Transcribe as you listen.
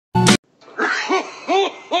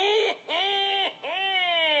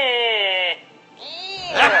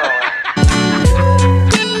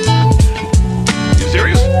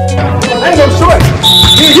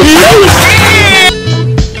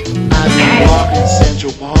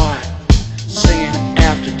Central Park, singing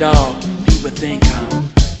After Dark. People think I'm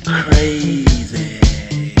crazy.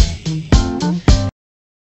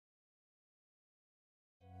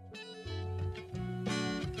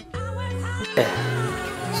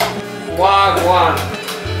 Wagwan!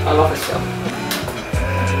 I love this film.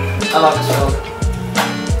 I love this film.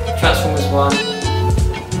 Transformers 1.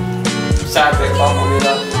 Sad bit, Bumblebee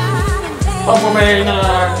though. Bumblebee, no!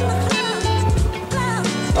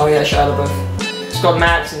 Oh yeah, Shia LaBeouf. It's got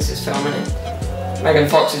mad since this film, innit? Megan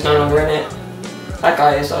Fox is no longer in it. That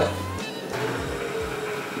guy is though.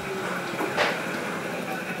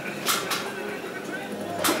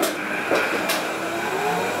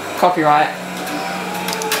 Copyright.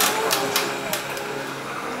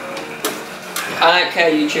 I don't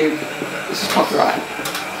care, YouTube. This is copyright.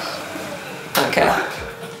 I don't care.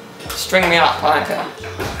 String me up, I don't care.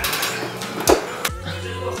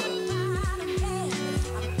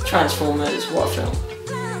 Transformers, what a film.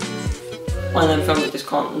 One of them films you just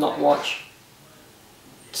can't not watch.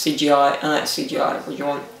 CGI, and that's CGI, what do you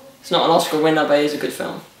want? It's not an Oscar winner, but it is a good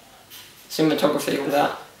film. Cinematography, all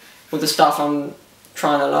that. With the stuff I'm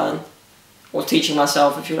trying to learn. Or teaching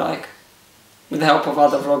myself, if you like. With the help of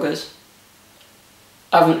other vloggers.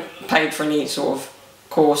 I haven't paid for any sort of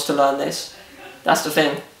course to learn this. That's the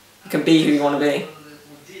thing. You can be who you want to be.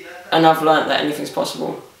 And I've learnt that anything's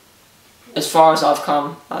possible. As far as I've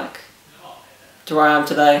come, like, to where I am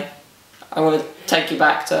today, I'm going to take you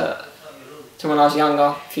back to when I was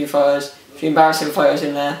younger. A few photos, a few embarrassing photos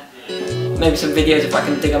in there. Maybe some videos if I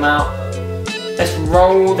can dig them out. Let's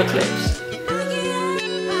roll the clips.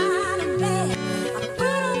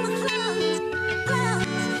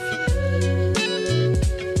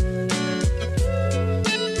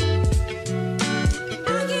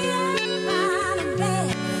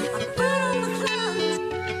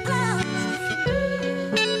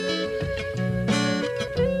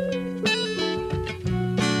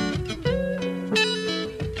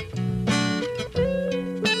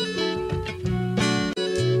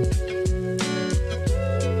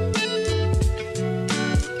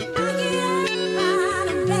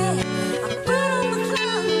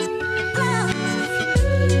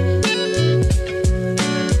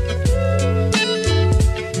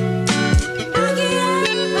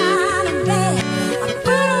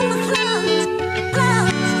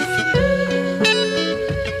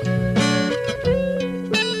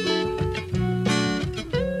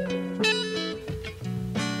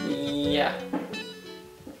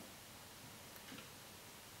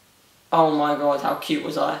 Oh my god, how cute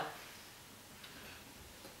was I?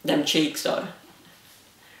 Them cheeks though.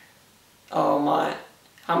 Oh my,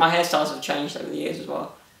 how my hairstyles have changed over the years as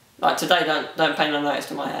well. Like today, don't pay no notice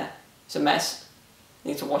to my hair. It's a mess.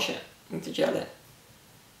 Need to wash it, need to gel it.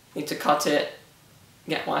 Need to cut it,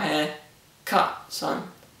 get my hair cut, son.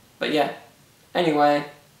 But yeah, anyway,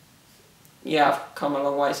 yeah, I've come a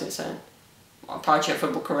long way since then. My Powerchair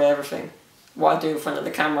football career, everything. What I do in front of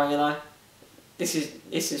the camera, you know. This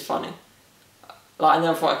is funny. Like, I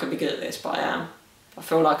never thought I could be good at this, but I am. I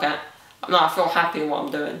feel like I feel happy in what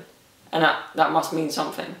I'm doing. And that must mean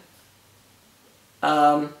something.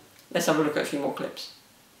 Let's have a look at a few more clips.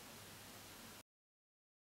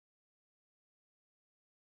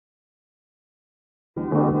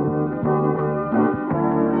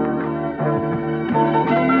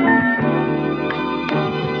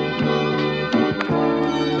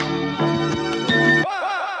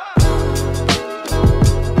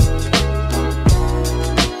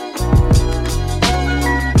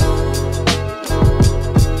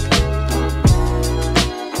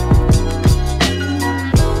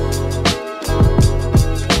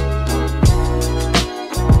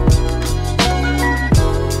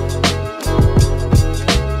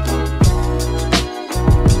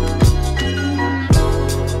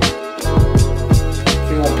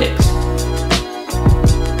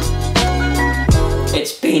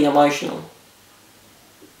 It's been emotional.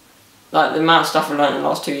 Like the amount of stuff I've learned in the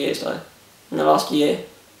last 2 years though, in the last year,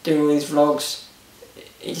 doing all these vlogs,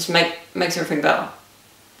 it just makes everything better.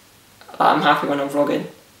 Like, I'm happy when I'm vlogging.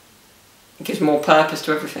 It gives more purpose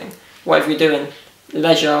to everything. Whatever you're doing,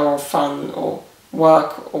 leisure or fun or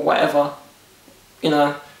work or whatever, you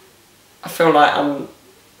know, I feel like I'm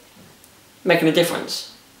making a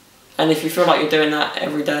difference. And if you feel like you're doing that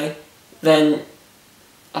every day, then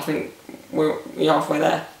I think we're halfway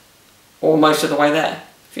there, or most of the way there.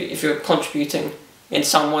 If you're contributing in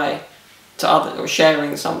some way to others, or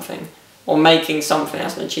sharing something, or making something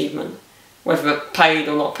as an achievement, whether paid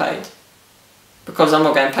or not paid, because I'm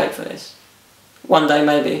not getting paid for this. One day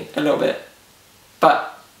maybe, a little bit,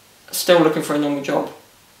 but still looking for a normal job.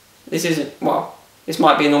 This isn't, well, this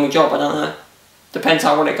might be a normal job, I don't know, Depends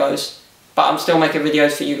how well it goes. But I'm still making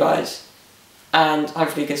videos for you guys. And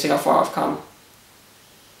hopefully you can see how far I've come.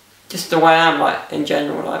 Just the way I am, like, in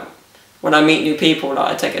general, like, when I meet new people,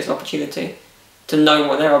 like, I take it as an opportunity to know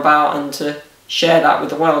what they're about and to share that with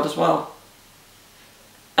the world as well.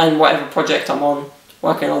 And whatever project I'm on,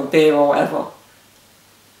 working on beer or whatever.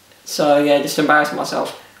 So yeah, just embarrassing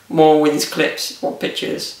myself more with these clips or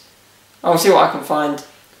pictures. I'll see what I can find.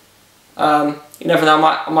 You never know,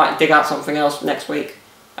 I might dig out something else next week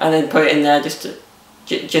and then put it in there just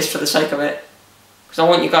for the sake of it. Because I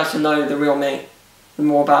want you guys to know the real me, and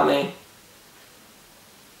more about me.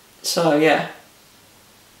 So yeah.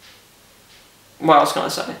 What else can I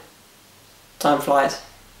say? Time flies.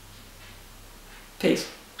 Peace.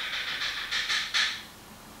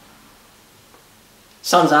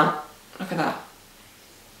 Sun's out. Look at that.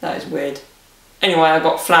 That is weird. Anyway, I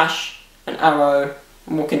got Flash and Arrow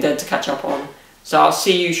and Walking Dead to catch up on. So I'll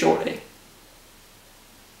see you shortly.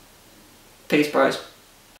 Peace, bros.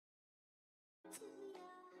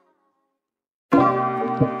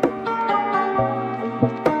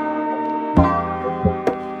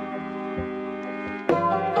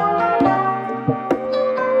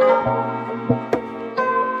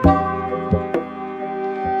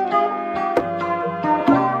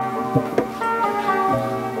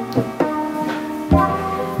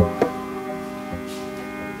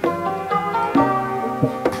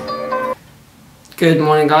 Good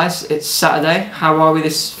morning, guys. It's Saturday. How are we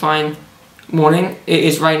this fine morning? It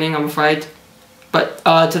is raining, I'm afraid. But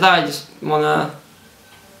today I just want to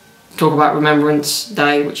talk about Remembrance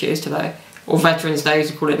Day, which it is today. Or Veterans Day,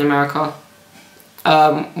 as we call it in America.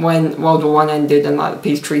 When World War I ended and like the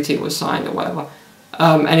peace treaty was signed or whatever.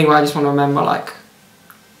 Anyway, I just want to remember like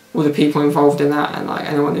all the people involved in that and like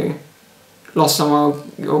anyone who lost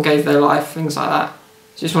someone or gave their life, things like that.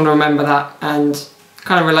 Just want to remember that, and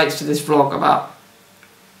kind of relates to this vlog about,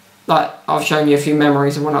 like, I've shown you a few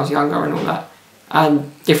memories of when I was younger and all that,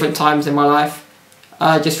 and different times in my life,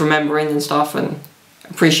 just remembering and stuff and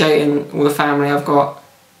appreciating all the family I've got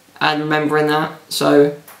and remembering that.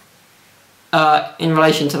 So in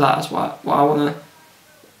relation to that, that's what I want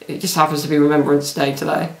to, it just happens to be Remembrance Day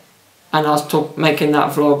today, and I was making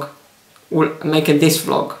that vlog, making this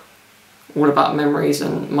vlog all about memories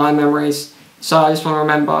and my memories. So I just want to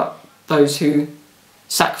remember those who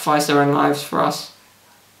sacrificed their own lives for us.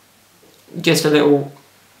 Just on a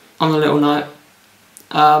little note.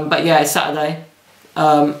 But yeah, it's Saturday.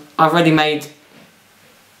 I've already made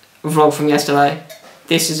a vlog from yesterday.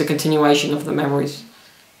 This is a continuation of the memories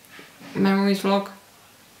vlog.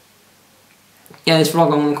 Yeah, this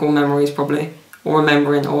vlog I'm going to call Memories probably, or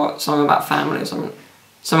Remembering, or something about family or something.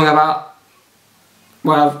 Something about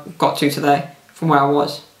where I've got to today from where I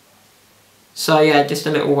was. So yeah, just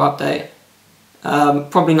a little update.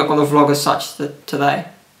 Probably not going to vlog as such today.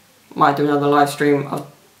 Might do another live stream. I've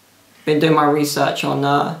been doing my research on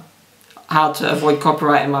how to avoid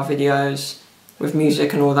copyright in my videos with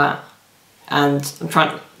music and all that, and I'm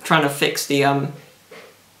trying to fix the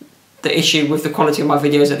issue with the quality of my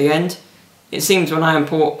videos at the end. It seems when I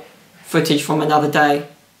import footage from another day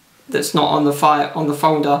that's not on the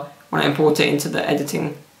folder, when I import it into the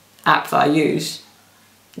editing app that I use,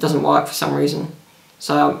 it doesn't work for some reason.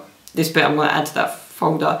 So this bit I'm going to add to that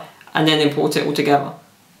folder and then import it all together.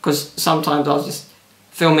 Because sometimes I was just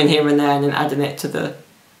filming here and there and then adding it to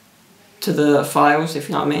the files, if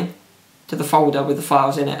you know what I mean, to the folder with the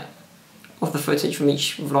files in it of the footage from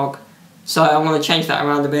each vlog. So I'm going to change that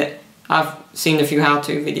around a bit. I've seen a few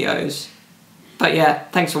how-to videos, but yeah,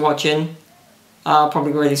 thanks for watching. I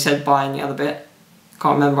probably already said bye in the other bit.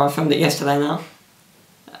 Can't remember, I filmed it yesterday now.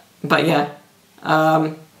 But yeah,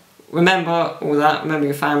 remember all that. Remember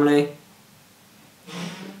your family.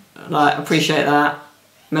 Like, appreciate that.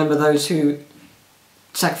 Remember those who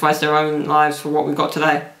sacrificed their own lives for what we've got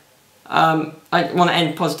today. I want to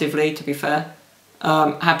end positively, to be fair.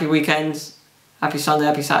 Happy weekends, happy Sunday,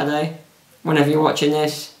 happy Saturday, whenever you're watching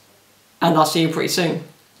this. And I'll see you pretty soon.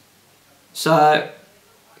 So,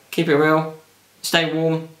 keep it real. Stay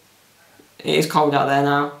warm. It is cold out there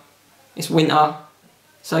now. It's winter.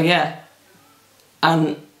 So yeah.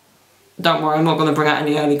 And don't worry, I'm not going to bring out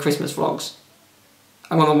any early Christmas vlogs.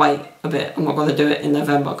 I'm going to wait a bit. I'm not going to do it in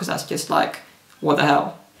November because that's just like, what the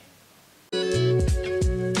hell.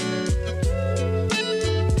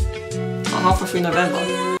 Halfway through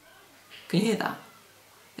November. Can you hear that?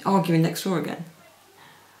 They're arguing next door again.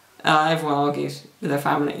 Everyone argues with their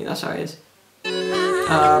family, that's how it is.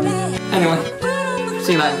 Anyway,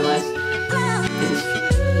 see you later guys. Peace.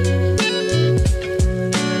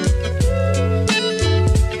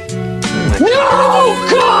 No,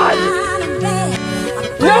 God!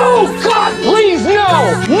 No, God, please,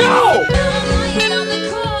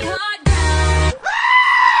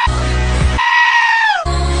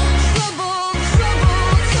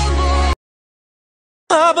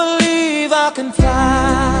 believe I can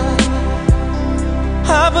fly.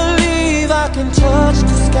 I believe I can touch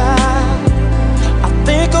the sky. I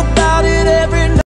think about